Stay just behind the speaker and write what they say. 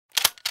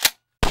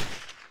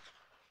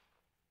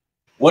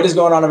What is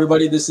going on,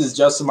 everybody? This is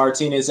Justin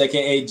Martinez,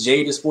 aka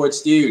Jay the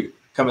Sports Dude,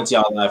 coming to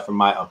y'all live from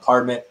my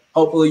apartment.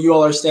 Hopefully, you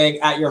all are staying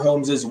at your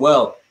homes as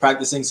well,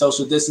 practicing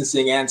social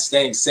distancing and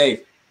staying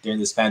safe during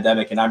this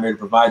pandemic. And I'm here to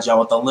provide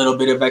y'all with a little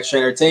bit of extra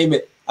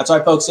entertainment. That's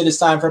right, folks. It is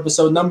time for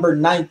episode number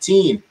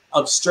 19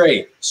 of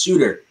Stray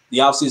Shooter, the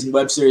offseason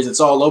web series. It's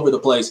all over the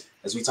place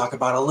as we talk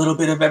about a little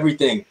bit of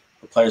everything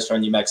for players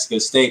from New Mexico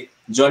State.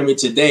 Joining me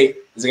today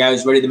is a guy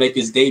who's ready to make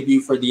his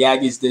debut for the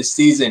Aggies this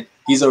season.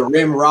 He's a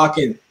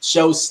rim-rocking,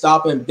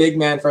 show-stopping big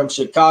man from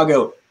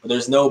Chicago, but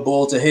there's no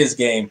bull to his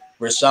game.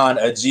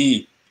 Rashaun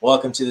Agee,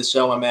 welcome to the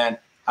show, my man.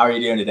 How are you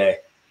doing today?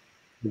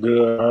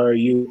 Good. How are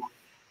you?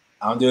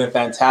 I'm doing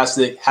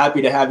fantastic.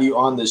 Happy to have you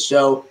on the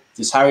show.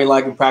 Just how are you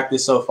liking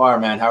practice so far,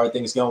 man? How are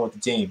things going with the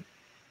team?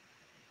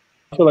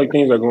 I feel like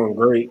things are going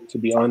great, to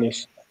be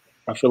honest.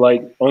 I feel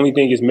like the only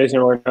thing is missing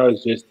right now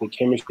is just the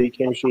chemistry.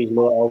 Chemistry is a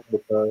little off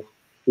because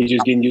we're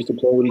just getting used to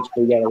playing with each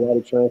other. We got a lot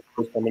of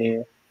transfers coming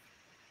in.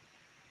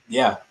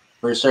 Yeah,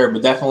 for sure,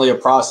 but definitely a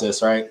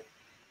process, right?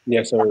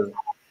 Yes, sir.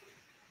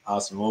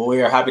 Awesome. Well,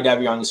 we are happy to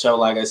have you on the show,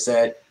 like I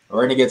said. We're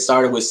going to get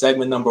started with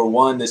segment number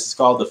 1. This is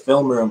called The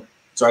Film Room.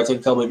 So I take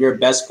a couple of your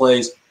best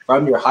plays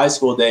from your high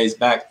school days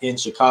back in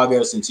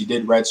Chicago, since you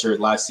did redshirt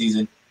last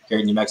season here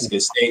at New Mexico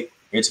State.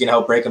 You're just going to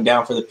help break them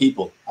down for the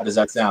people. How does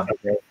that sound?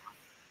 Okay.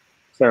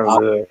 Sounds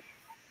good.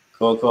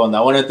 Cool.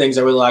 Now, one of the things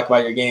I really like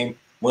about your game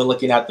when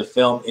looking at the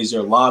film is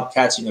your lob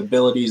catching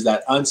abilities,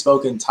 that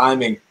unspoken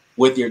timing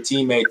with your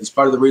teammates. It's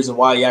part of the reason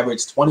why you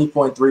averaged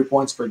 20.3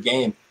 points per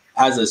game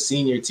as a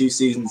senior 2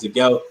 seasons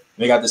ago.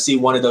 We got to see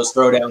one of those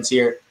throwdowns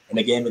here in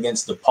a game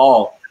against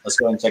DePaul. Let's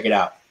go ahead and check it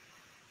out.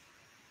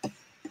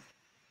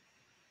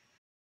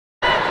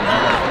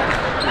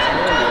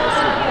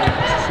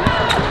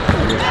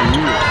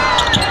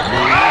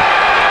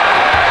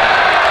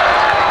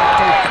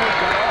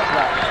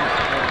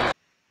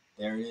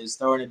 There it is,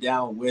 throwing it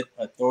down with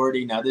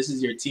authority. Now, this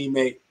is your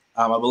teammate.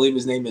 I believe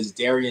his name is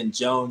Darian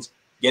Jones,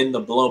 getting the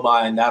blow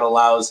by, and that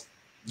allows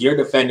your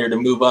defender to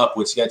move up,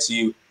 which gets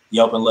you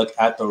the open look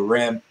at the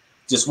rim.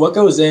 Just what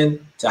goes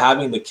into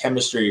having the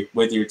chemistry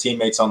with your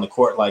teammates on the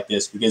court like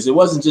this? Because it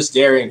wasn't just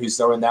Darian who's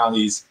throwing down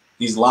these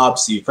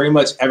lobs to you. Pretty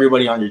much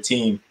everybody on your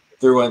team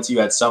threw into you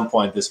at some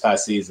point this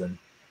past season.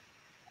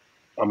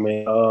 I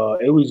mean,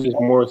 it was just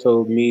more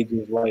so me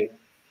just like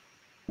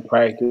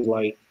practice,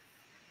 like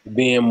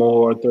being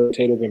more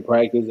authoritative in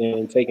practice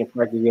and taking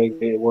practice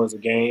like it was a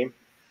game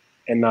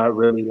and not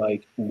really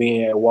like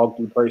being a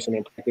walkthrough person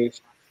in practice.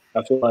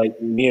 I feel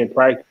like me in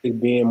practice,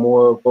 being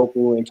more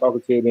vocal and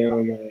talking to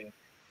them and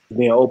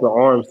being open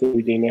arms to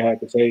everything they had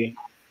to say,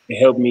 it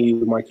helped me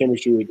with my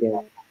chemistry with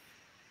them.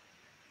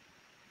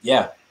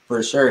 Yeah,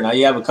 for sure. Now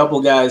you have a couple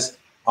guys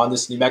on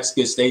this New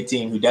Mexico State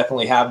team who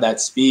definitely have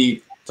that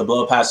speed to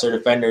blow past their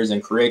defenders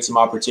and create some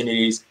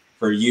opportunities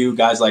for you.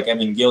 Guys like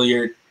Evan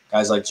Gilliard,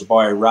 guys like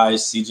Jabari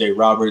Rice, CJ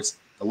Roberts,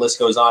 the list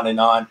goes on and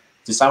on.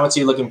 Just how much are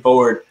you looking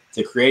forward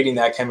to creating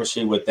that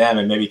chemistry with them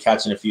and maybe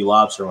catching a few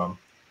lobs from them?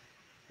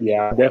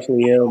 Yeah, I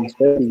definitely am,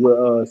 especially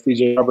with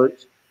CJ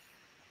Roberts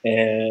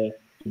and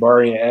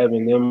Jabari and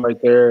Evan, them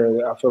right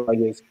there. I feel like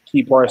it's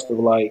key parts of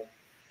like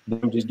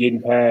them just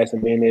getting past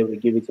and being able to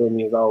give it to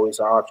me is always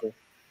an option.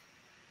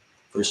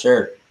 For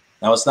sure.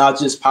 Now, it's not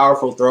just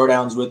powerful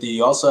throwdowns with you.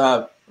 You also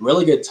have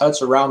really good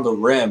touch around the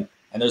rim,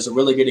 and there's a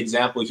really good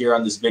example here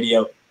on this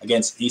video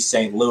against East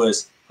St.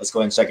 Louis. Let's go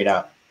ahead and check it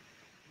out.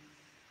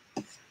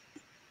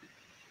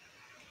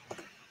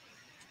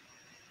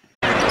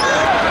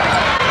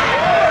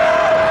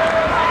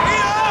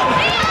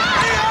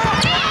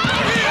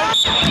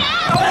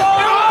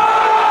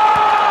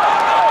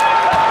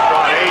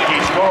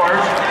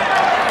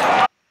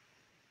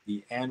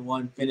 The and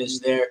one finish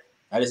there.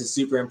 That is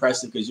super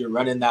impressive because you're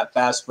running that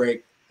fast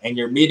break and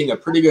you're meeting a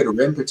pretty good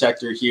rim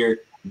protector here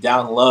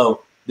down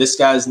low. This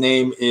guy's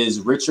name is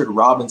Richard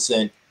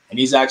Robinson, and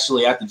he's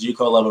actually at the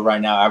JUCO level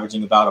right now,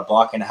 averaging about a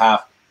block and a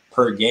half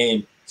per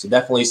game. So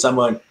definitely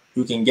someone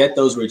who can get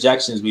those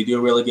rejections. We do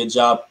a really good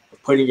job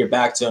of putting your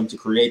back to him to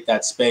create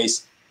that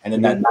space. And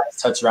then that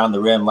nice touch around the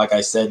rim, like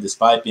I said,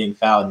 despite being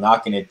fouled,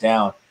 knocking it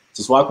down.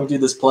 Just walk me through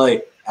this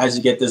play as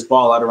you get this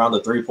ball out around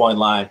the three-point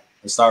line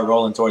and start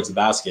rolling towards the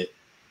basket.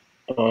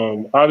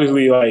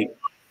 Obviously, like,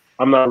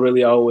 I'm not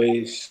really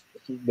always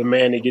the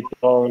man to get the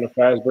ball on the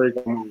fast break.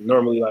 I'm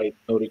normally like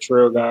the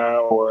trail guy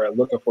or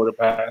looking for the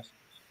pass.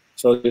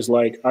 So it's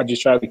like I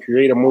just try to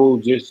create a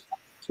move just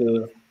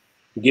to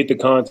get the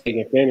contact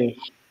and finish.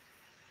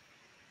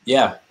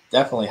 Yeah,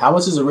 definitely. How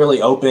much does it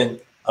really open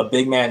a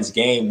big man's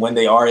game when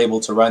they are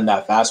able to run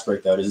that fast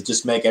break, though? Does it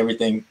just make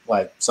everything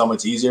like so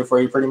much easier for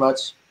you pretty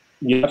much?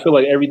 Yeah, I feel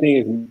like everything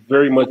is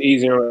very much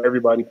easier on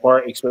everybody's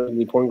part,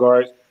 especially point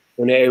guards,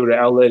 when they're able to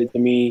outlet it to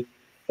me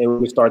and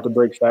we start to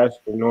break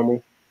faster than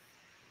normal.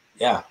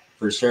 Yeah,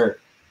 for sure.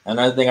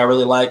 Another thing I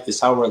really like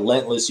is how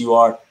relentless you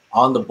are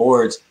on the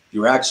boards.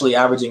 You're actually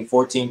averaging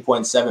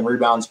 14.7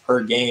 rebounds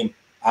per game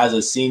as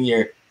a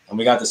senior, and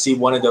we got to see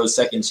one of those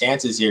second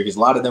chances here because a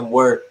lot of them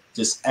were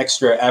just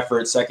extra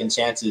effort second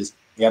chances.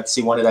 We have to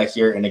see one of that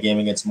here in a game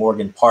against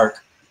Morgan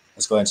Park.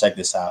 Let's go ahead and check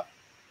this out.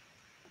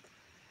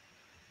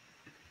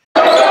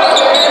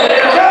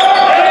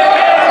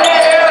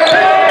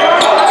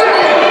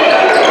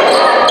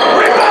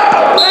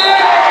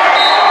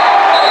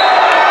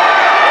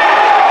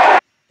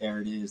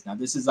 is. Now,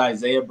 this is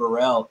Isaiah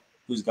Burrell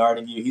who's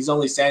guarding you. He's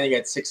only standing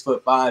at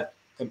 6'5"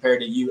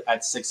 compared to you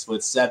at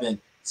 6'7".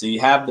 So you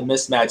have the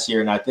mismatch here,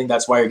 and I think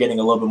that's why you're getting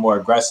a little bit more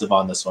aggressive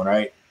on this one,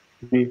 right?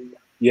 Mm-hmm.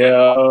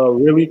 Yeah,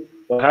 really.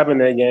 What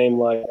happened that game,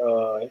 like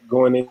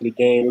going into the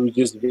game, it was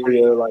just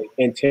very like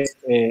intense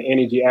and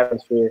energy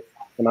atmosphere,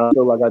 and I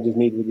feel like I just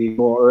needed to be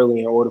more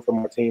early in order for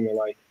my team to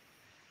like,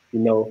 you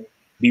know,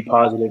 be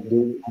positive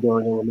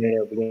during the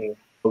remainder of the game.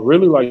 But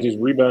really, like just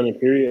rebounding.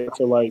 Period. I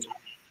feel like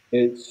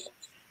it's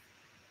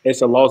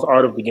it's a lost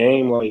art of the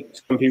game. Like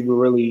some people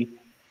really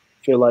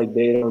feel like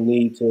they don't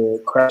need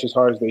to crash as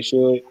hard as they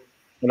should,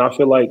 and I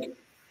feel like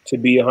to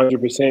be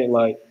 100%,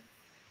 like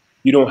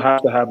you don't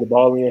have to have the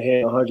ball in your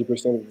hand 100%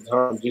 of the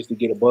time just to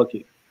get a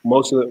bucket.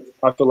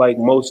 I feel like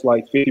most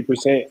like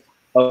 50%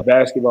 of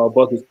basketball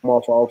buckets come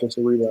off of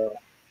offensive rebound.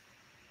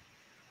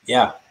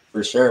 Yeah,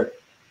 for sure.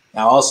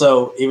 Now,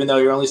 also, even though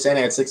you're only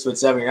standing at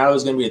 6'7", you're not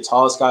always going to be the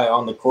tallest guy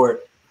on the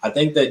court. I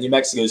think that New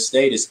Mexico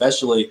State,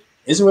 especially,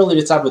 isn't really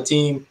the type of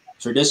team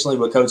traditionally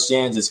with Coach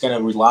Jans is going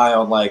to rely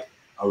on like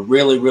a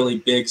really, really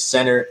big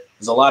center.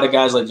 There's a lot of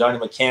guys like Johnny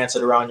McCann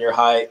sit around your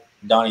height,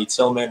 Donnie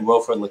Tillman,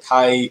 Wilfred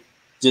Lakai.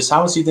 Just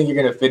how much do you think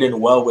you're going to fit in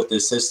well with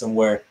this system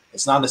where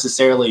it's not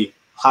necessarily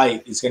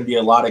height? It's going to be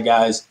a lot of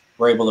guys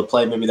who are able to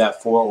play maybe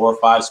that 4 or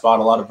 5 spot,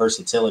 a lot of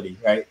versatility,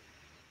 right?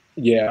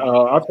 Yeah,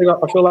 I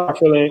feel like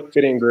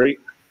fit in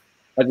great.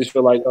 I just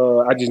feel like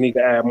I just need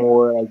to add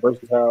more like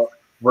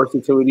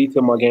versatility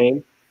to my game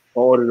in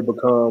order to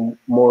become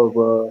more of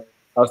a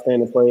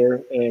outstanding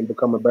player and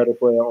become a better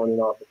player on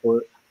and off the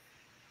court.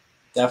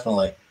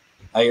 Definitely.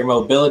 Your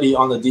mobility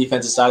on the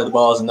defensive side of the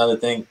ball is another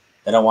thing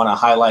that I want to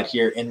highlight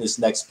here in this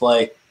next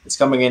play. It's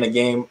coming in a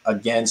game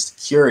against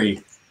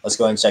Curie. Let's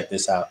go ahead and check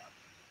this out.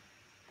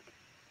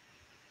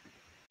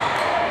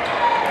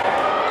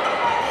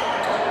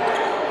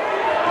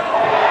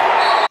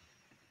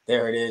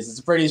 There it is. It's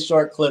a pretty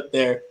short clip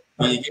there.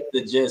 But you get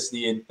the gist,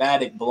 the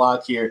emphatic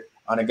block here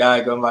on a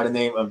guy going by the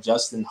name of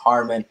Justin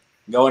Harmon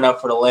going up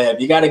for the layup.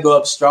 You got to go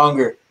up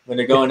stronger when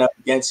they're going up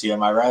against you.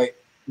 Am I right?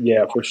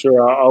 Yeah, for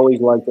sure. I always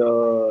like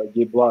to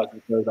get blocks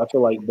because I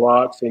feel like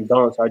blocks and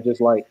dunks are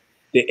just like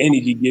the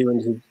energy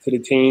given to the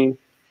team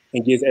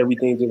and gets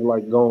everything just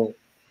like going.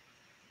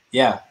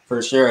 Yeah,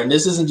 for sure. And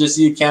this isn't just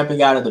you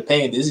camping out of the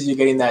paint. This is you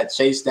getting that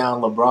chase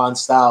down LeBron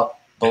style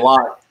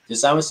block.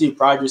 Just how much do you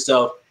pride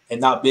yourself in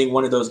not being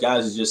one of those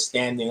guys who's just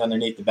standing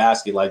underneath the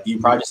basket? Like, do you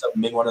pride yourself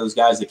in being one of those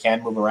guys that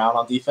can move around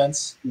on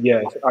defense?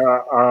 Yes,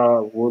 I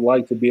would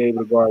like to be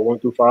able to guard 1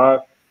 through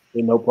 5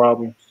 with no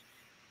problems.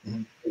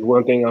 Mm-hmm.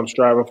 One thing I'm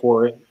striving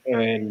for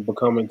and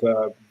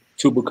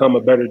to become a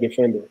better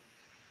defender.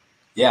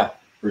 Yeah,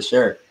 for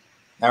sure.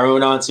 Now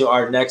moving on to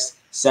our next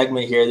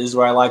segment here. This is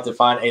where I like to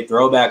find a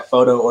throwback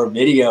photo or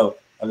video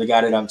of the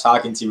guy that I'm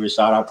talking to,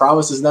 Rashaun. I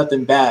promise it's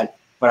nothing bad,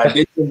 but I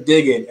did some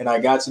digging and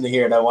I got something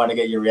here that I want to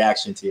get your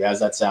reaction to.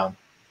 How's that sound?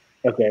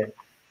 Okay.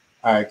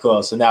 All right,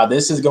 cool. So now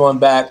this is going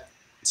back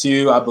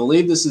to, I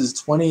believe this is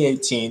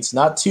 2018. It's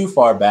not too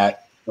far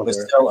back, but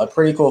still a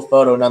pretty cool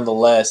photo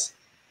nonetheless.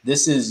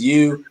 This is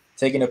you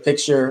taking a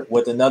picture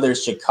with another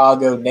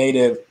Chicago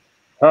native,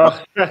 an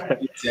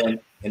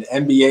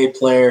NBA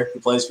player who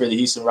plays for the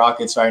Houston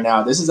Rockets right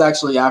now. This is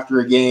actually after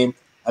a game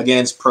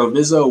against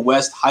Proviso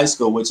West High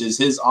School, which is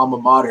his alma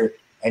mater,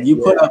 and you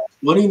put up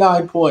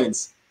 29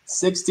 points,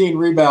 16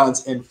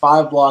 rebounds, and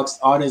 5 blocks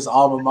on his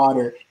alma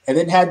mater, and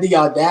then had the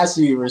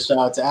audacity,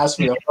 Rashaun, to ask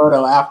for the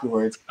photo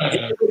afterwards.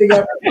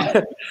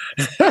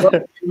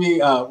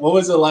 What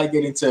was it like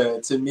getting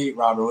to meet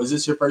Robert? Was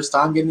this your first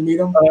time getting to meet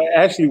him? It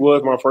actually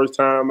was my first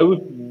time. It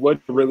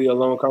wasn't really a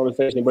long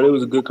conversation, but it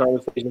was a good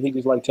conversation. He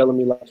just like telling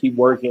me like keep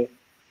working,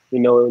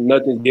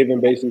 nothing's given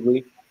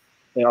basically,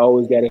 and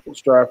always got to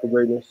strive for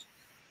greatness.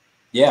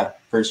 Yeah,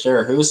 for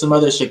sure. Who are some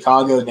other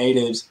Chicago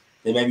natives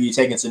that maybe you're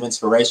taking some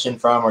inspiration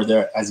from, or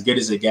they're as good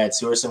as it gets?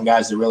 Who are some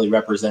guys that really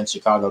represent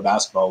Chicago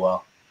basketball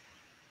well?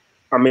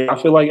 I mean,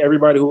 I feel like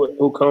everybody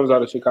who comes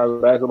out of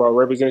Chicago basketball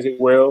represents it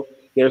well.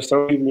 There's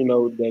some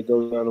people, that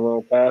go down the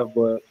wrong path,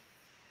 but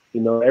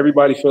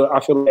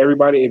I feel like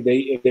everybody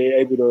if they're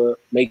able to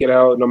make it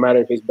out, no matter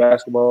if it's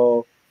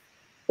basketball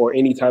or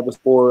any type of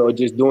sport or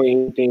just doing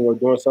anything or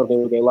doing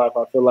something with their life,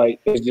 I feel like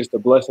it's just a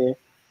blessing.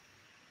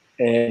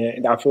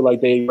 And I feel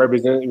like they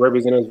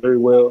represent us very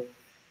well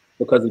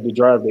because of the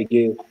drive they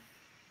give.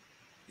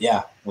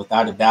 Yeah,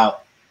 without a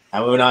doubt.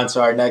 Now moving on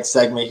to our next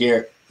segment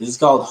here. This is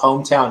called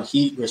Hometown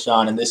Heat,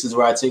 Rashaun, and this is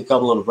where I take a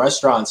couple of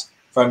restaurants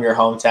from your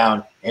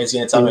hometown, and it's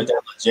going to tell me if they're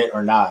legit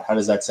or not. How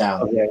does that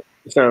sound? Okay,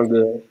 it sounds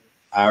good.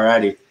 All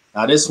righty.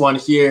 Now this one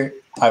here,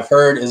 I've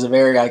heard is a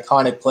very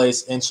iconic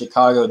place in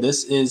Chicago.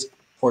 This is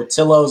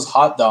Portillo's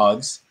Hot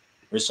Dogs.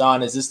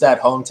 Rashaun, is this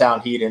that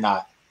hometown heat or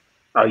not?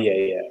 Oh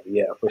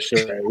yeah, for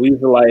sure. We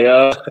used to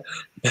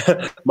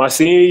my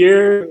senior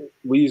year.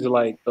 We used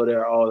to go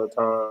there all the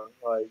time.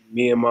 Like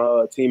me and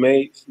my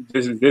teammates.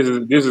 This is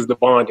the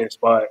bonding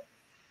spot.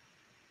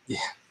 Yeah,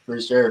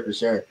 for sure.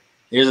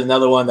 Here's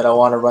another one that I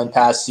want to run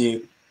past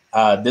you.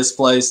 This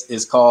place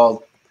is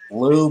called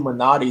Lou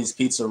Minotti's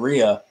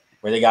Pizzeria,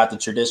 where they got the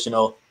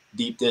traditional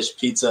deep dish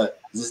pizza.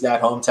 Is this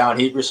that hometown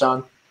heat,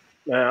 Rashaun?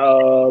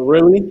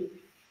 Really,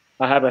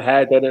 I haven't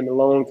had that in a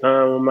long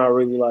time. I'm not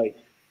really like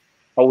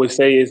I would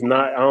say it's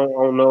not. I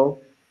don't know.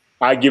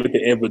 I give it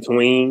the in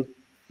between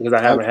because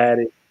I haven't Okay. had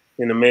it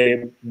in a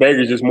minute.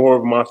 Burgers just more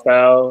of my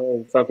style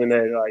and something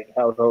that like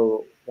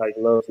household like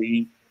love to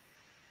eat.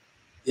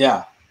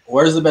 Yeah.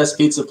 Where's the best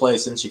pizza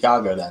place in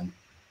Chicago then?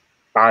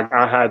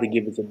 I had to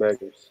give it to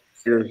burgers.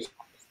 Burgers.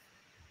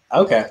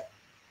 Okay.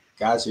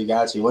 Got you,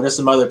 got you. What are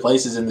some other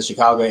places in the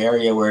Chicago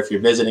area where if you're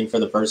visiting for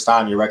the first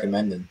time, you're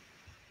recommending?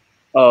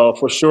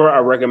 For sure, I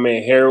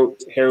recommend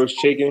Harold's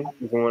Chicken.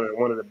 It's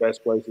one of the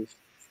best places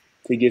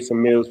to get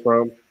some meals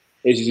from.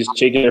 It's just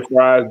chicken and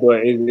fries,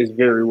 but it's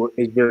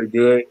very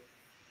good.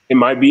 It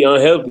might be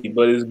unhealthy,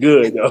 but it's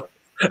good though.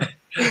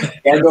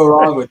 Can't go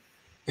wrong with.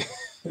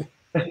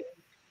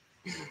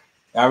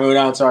 Now moving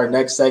on to our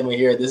next segment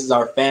here. This is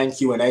our fan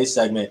Q&A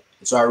segment.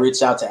 So I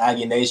reached out to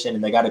Aggie Nation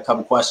and they got a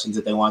couple questions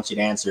that they want you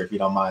to answer if you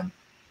don't mind.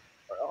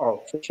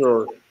 Oh, for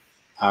sure.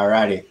 All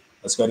righty.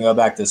 Let's go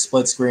back to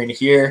split screen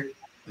here.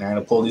 And I'm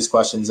going to pull these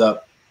questions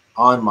up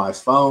on my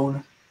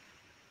phone.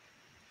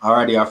 All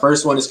righty. Our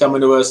first one is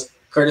coming to us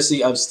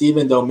courtesy of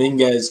Steven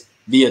Dominguez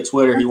via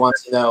Twitter. He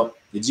wants to know,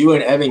 did you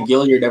and Evan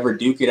Gilliard ever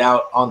duke it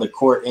out on the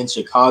court in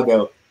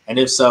Chicago? And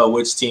if so,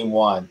 which team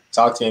won?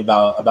 Talk to me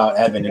about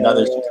Evan,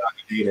 another Chicago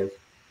native.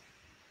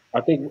 I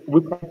think we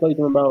probably played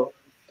them about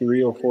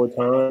 3 or 4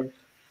 times,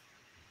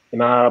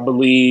 and I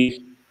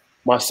believe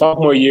my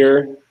sophomore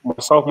year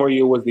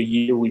was the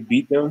year we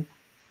beat them.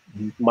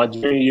 My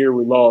junior year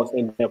we lost,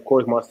 and of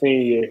course my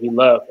senior year he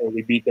left and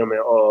we beat them in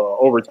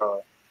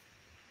overtime.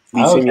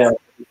 We Okay.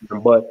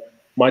 but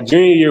my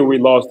junior year we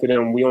lost to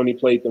them. We only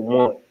played them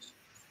once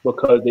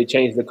because they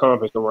changed the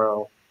conference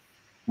around.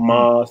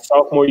 My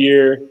sophomore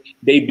year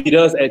they beat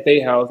us at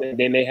their house, and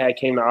then they had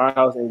came to our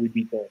house and we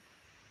beat them.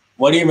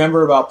 What do you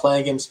remember about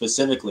playing him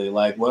specifically?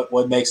 Like,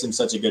 what makes him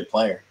such a good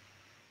player?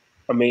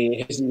 I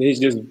mean, his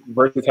just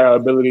versatile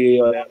ability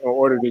in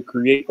order to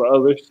create for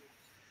others,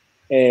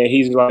 and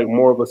he's like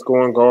more of a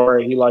scoring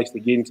guard. He likes to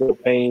get into the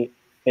paint,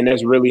 and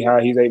that's really how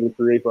he's able to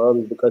create for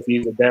others because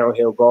he's a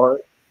downhill guard.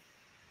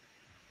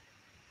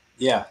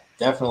 Yeah,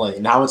 definitely.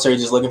 And how much are you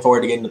just looking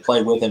forward to getting to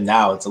play with him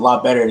now? It's a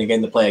lot better than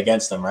getting to play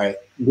against him, right?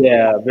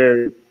 Yeah,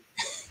 very.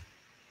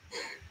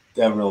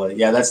 Definitely.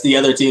 Yeah, that's the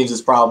other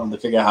team's problem to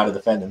figure out how to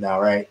defend him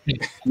now, right?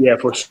 Yeah,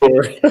 for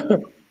sure.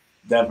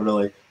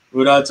 Definitely.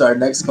 Moving on to our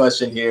next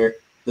question here.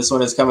 This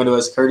one is coming to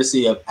us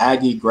courtesy of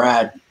Aggie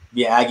Grad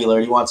via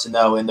Aguilar. He wants to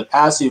know, in the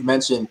past you've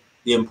mentioned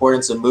the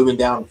importance of moving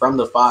down from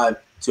the 5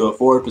 to a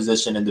forward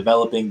position and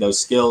developing those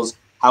skills.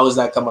 How is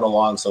that coming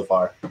along so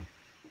far?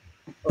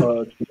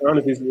 To be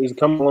honest, it's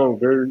coming along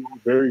very,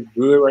 very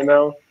good right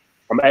now.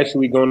 I'm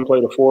actually going to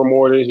play the 4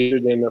 more this year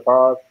than the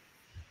 5.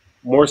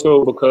 More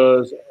so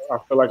because I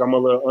feel like I'm a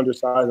little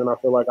undersized and I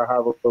feel like I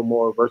have a little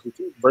more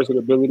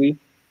versatility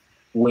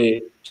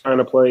with trying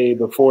to play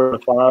the 4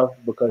 and 5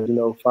 because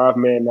 5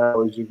 man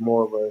now is just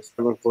more of a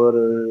 7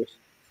 footers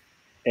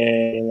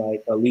and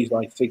like at least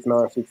like 6'9",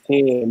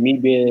 6'10". And me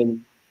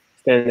being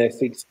standing at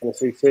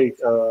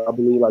 6'6", I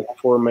believe like the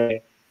 4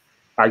 man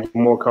I get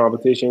more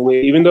competition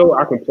with. Even though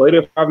I can play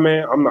the 5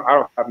 man, I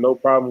don't have no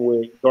problem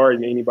with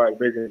guarding anybody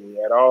bigger than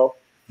me at all.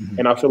 Mm-hmm.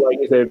 And I feel like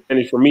it's an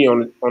advantage for me on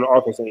the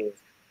offensive end.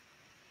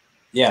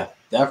 Yeah,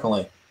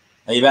 definitely.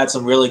 Now, you've had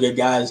some really good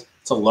guys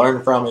to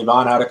learn from.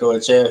 Ivan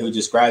Adekoechea, who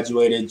just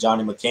graduated,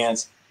 Johnny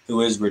McCants, who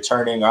is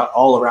returning,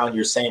 all around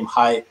your same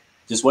height.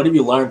 Just what have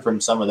you learned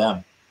from some of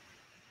them?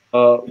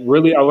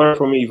 Really, I learned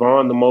from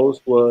Ivan the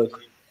most was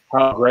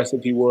how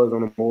aggressive he was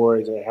on the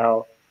boards and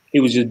how he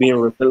was just being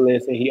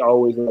relentless and he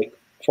always like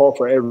fought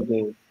for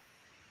everything.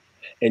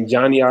 And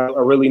Johnny, I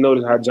really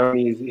noticed how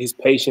Johnny is his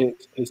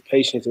patience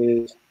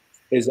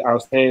is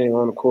outstanding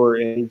on the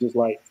court, and he just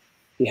like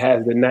he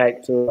has the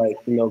knack to like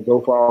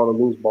go for all the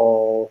loose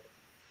ball,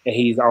 and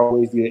he's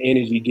always the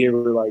energy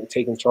giver, like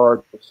taking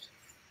charges.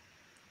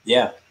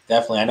 Yeah,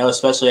 definitely. I know,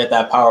 especially at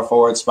that power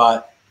forward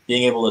spot,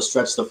 being able to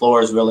stretch the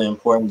floor is really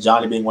important.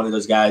 Johnny being one of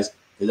those guys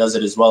that does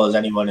it as well as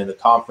anyone in the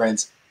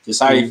conference.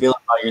 Just how are you feeling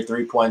about your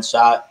 3-point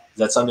shot? Is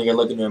that something you're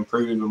looking to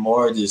improve even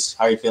more? Just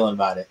how are you feeling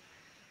about it?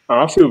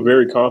 I feel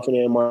very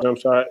confident in my jump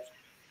shot.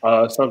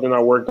 Something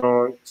I worked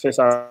on since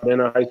I've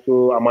been in high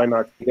school. I might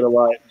not take it a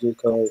lot just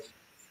because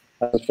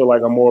I just feel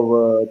like I'm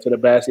more of a to the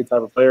basket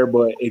type of player.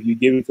 But if you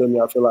give it to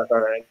me, I feel like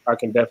I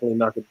can definitely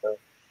knock it down.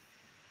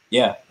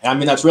 Yeah, I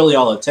mean that's really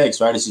all it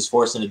takes, right? It's just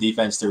forcing the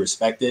defense to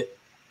respect it.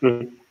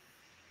 Mm-hmm.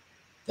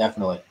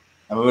 Definitely.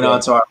 And moving on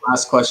to our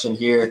last question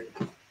here.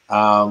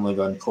 Let me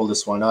go ahead and pull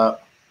this one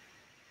up.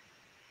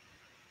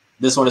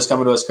 This one is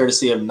coming to us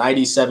courtesy of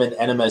 97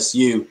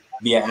 NMSU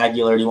via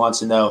Aguilar. He wants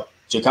to know,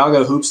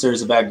 Chicago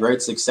Hoopsters have had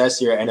great success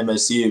here at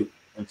NMSU,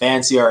 and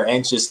fans here are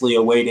anxiously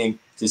awaiting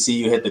to see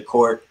you hit the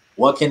court.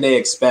 What can they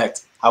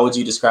expect? How would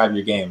you describe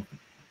your game?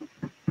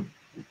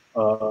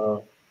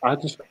 I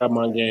describe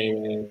my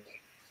game as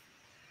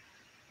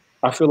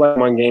I feel like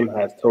my game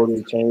has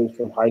totally changed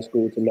from high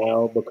school to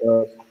now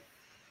because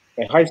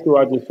in high school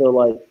I just feel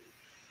like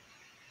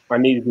I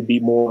needed to be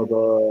more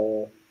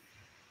of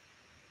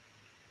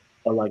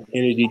like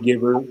energy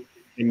giver,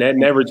 and that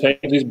never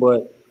changes.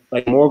 But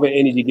like more of an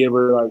energy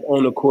giver, like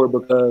on the court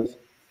because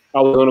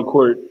I was on the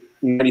court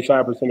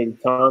 95% of the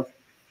time,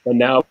 but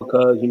now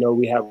because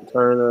we have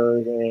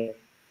returners and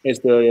it's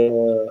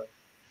the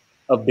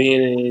of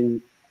being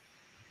in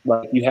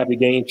like you have to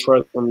gain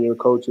trust from your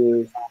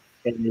coaches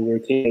and your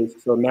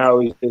teammates. So now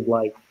it's just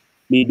like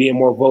me being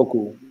more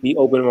vocal, me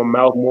opening my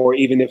mouth more,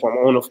 even if I'm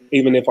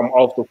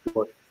off the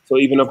floor. So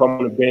even if I'm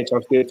on the bench,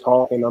 I'm still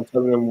talking. I'm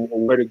telling them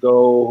where to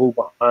go, who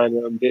behind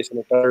them, this and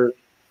the third.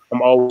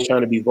 I'm always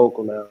trying to be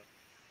vocal now.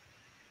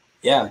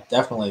 Yeah,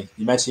 definitely.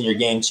 You mentioned your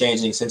game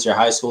changing since your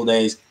high school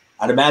days.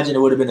 I'd imagine it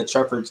would have been a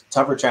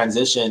tougher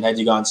transition had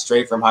you gone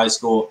straight from high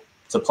school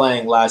to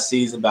playing last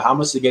season. But how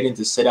much did getting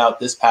to sit out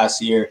this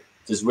past year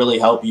just really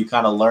help you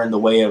kind of learn the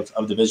way of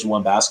Division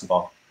One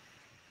basketball?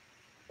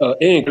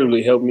 It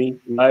incredibly helped me.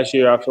 Last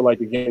year, I feel like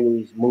the game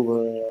was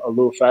moving a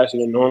little faster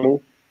than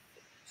normal.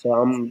 So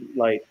I'm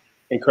like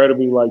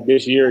incredibly like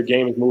this year, the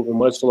game is moving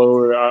much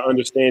slower. I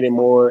understand it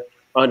more.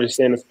 I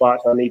understand the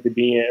spots I need to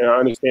be in, and I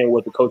understand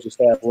what the coaching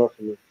staff wants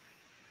from me.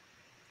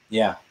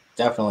 Yeah,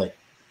 definitely.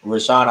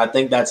 Rashaun, I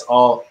think that's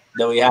all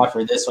that we have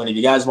for this one. If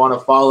you guys want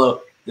to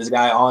follow this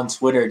guy on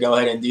Twitter, go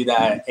ahead and do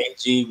that at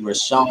AG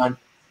Rashaun.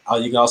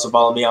 You can also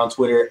follow me on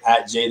Twitter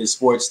at J the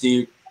Sports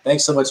Dude.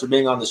 Thanks so much for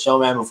being on the show,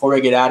 man. Before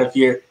we get out of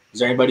here, is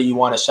there anybody you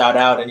want to shout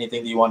out?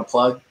 Anything that you want to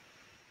plug?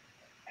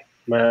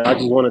 Man, I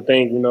just want to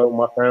thank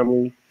my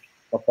family,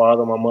 my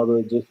father, my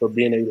mother, just for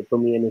being able to put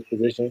me in this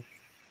position.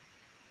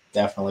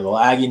 Definitely. Well,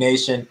 Aggie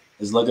Nation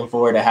is looking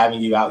forward to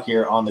having you out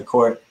here on the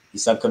court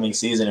this upcoming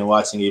season and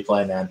watching you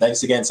play, man.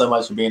 Thanks again so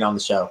much for being on the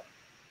show.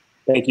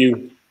 Thank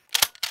you.